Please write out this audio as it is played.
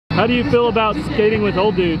How do you feel about skating with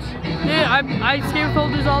old dudes? Dude, I skate with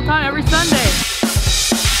old dudes all the time, every Sunday.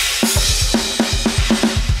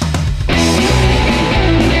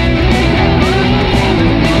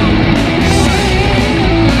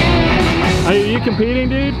 Are you competing,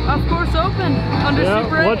 dude? Of course, open under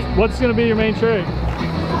Super 8. What's gonna be your main trick?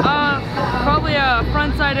 Probably a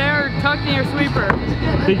frontside air, tucking or sweeper.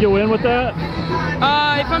 Think you'll win with that?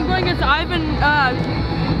 If I'm going against Ivan,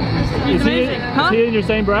 he's amazing. Is he in your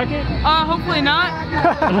same bracket? Hopefully not.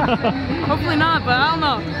 Hopefully not, but I don't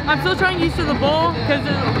know. I'm still trying to get used to the bowl because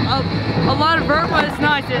there's a lot of vert, but it's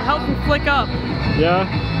nice. It helps me flick up. Yeah.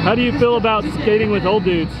 How do you feel about skating with old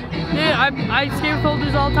dudes? Dude, I skate with old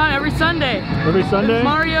dudes all the time, every Sunday. Every Sunday? There's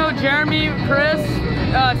Mario, Jeremy, Chris,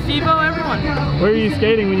 Stevo, everyone. Where are you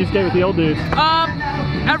skating when you skate with the old dudes?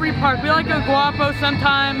 Every park. We like go Guapo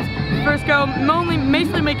sometimes. First go mostly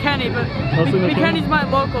McKinney, but McKinney's my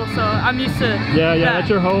local, so I'm used to yeah, that. That's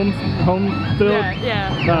your home field?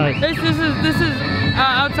 Yeah. Nice. This is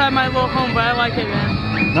outside my little home, but I like it,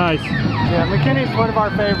 man. Nice. Yeah, McKinney's one of our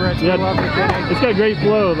favorites. Yeah, we love McKinney. It's got great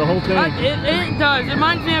flow, the whole thing. It does. It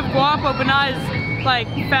reminds me of Guapo, but not as like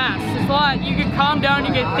fast. It's a lot. You can calm down.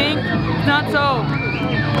 You can think. It's not so.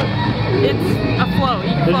 It's a flow.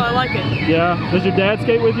 You can flow. I like it. Yeah. Does your dad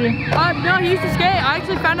skate with you? No, he used to skate. I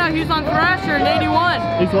actually found out he was on Thrasher in '81.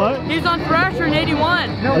 He's what? He was on Thrasher in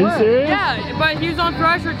 '81. No, are you serious? Yeah, but he was on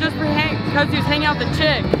Thrasher just because he was hanging out with the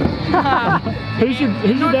chick. Who's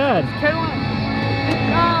your dad?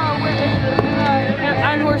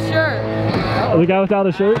 Iron Horse shirt. Oh, the guy without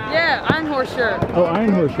a shirt? Yeah, Iron Horse shirt. Oh,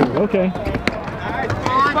 Iron Horse shirt. Okay.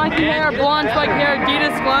 Spiky hair, blonde spiky hair,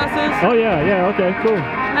 Adidas glasses. Oh yeah, okay, cool.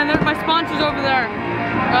 And my sponsor's over there.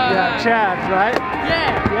 Yeah, Chad's, right?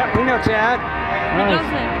 Yeah. Yep, we know Chad. He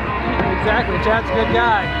doesn't. Exactly, Chad's a good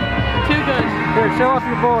guy. Too good. Here, show off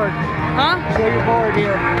your board. Huh? Show your board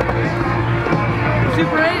here.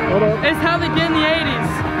 Super 8? It's how they did in the 80s.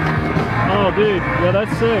 Oh, dude, yeah,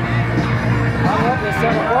 that's sick. I love this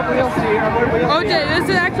setup. What wheels do you have? What wheels OJ, this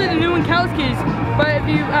is actually the new Winkowski's, but if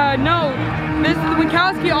you know, this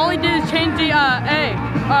Winkowski, all he did is change the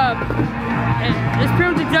it's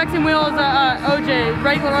pretty much the exact same wheel as OJ,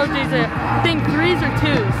 regular OJ's, I think 3s or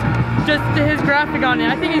 2s, just his graphic on it.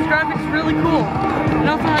 I think his graphic's really cool. It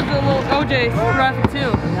also has a little OJ graphic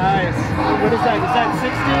too. Nice. What is that? Is that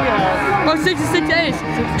 60? Oh, 66 Ace.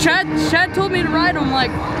 Chad told me to ride him.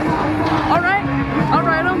 Like, all right, I'll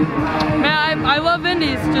ride him. Man, I love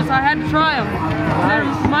Indies. Just I had to try them. They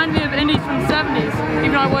remind me of Indies from the 70s,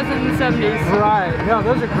 even though I wasn't in the 70s. Right. No,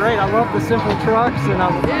 those are great. I love the simple trucks, and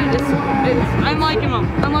I'm liking them.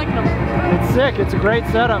 I'm liking them. It's sick. It's a great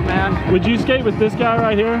setup, man. Would you skate with this guy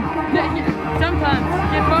right here? Yeah, sometimes.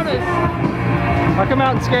 Get photos. I'll come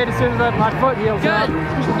out and skate as soon as my foot heals up.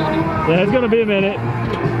 Yeah, it's gonna be a minute.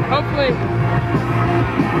 Hopefully.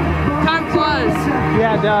 Time flies.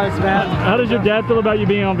 Yeah, it does, man. How does your dad feel about you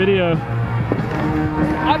being on video?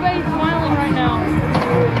 I bet he's smiling right now.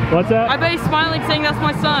 What's that? I bet he's smiling saying that's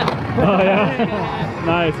my son. Oh yeah?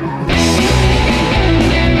 Nice.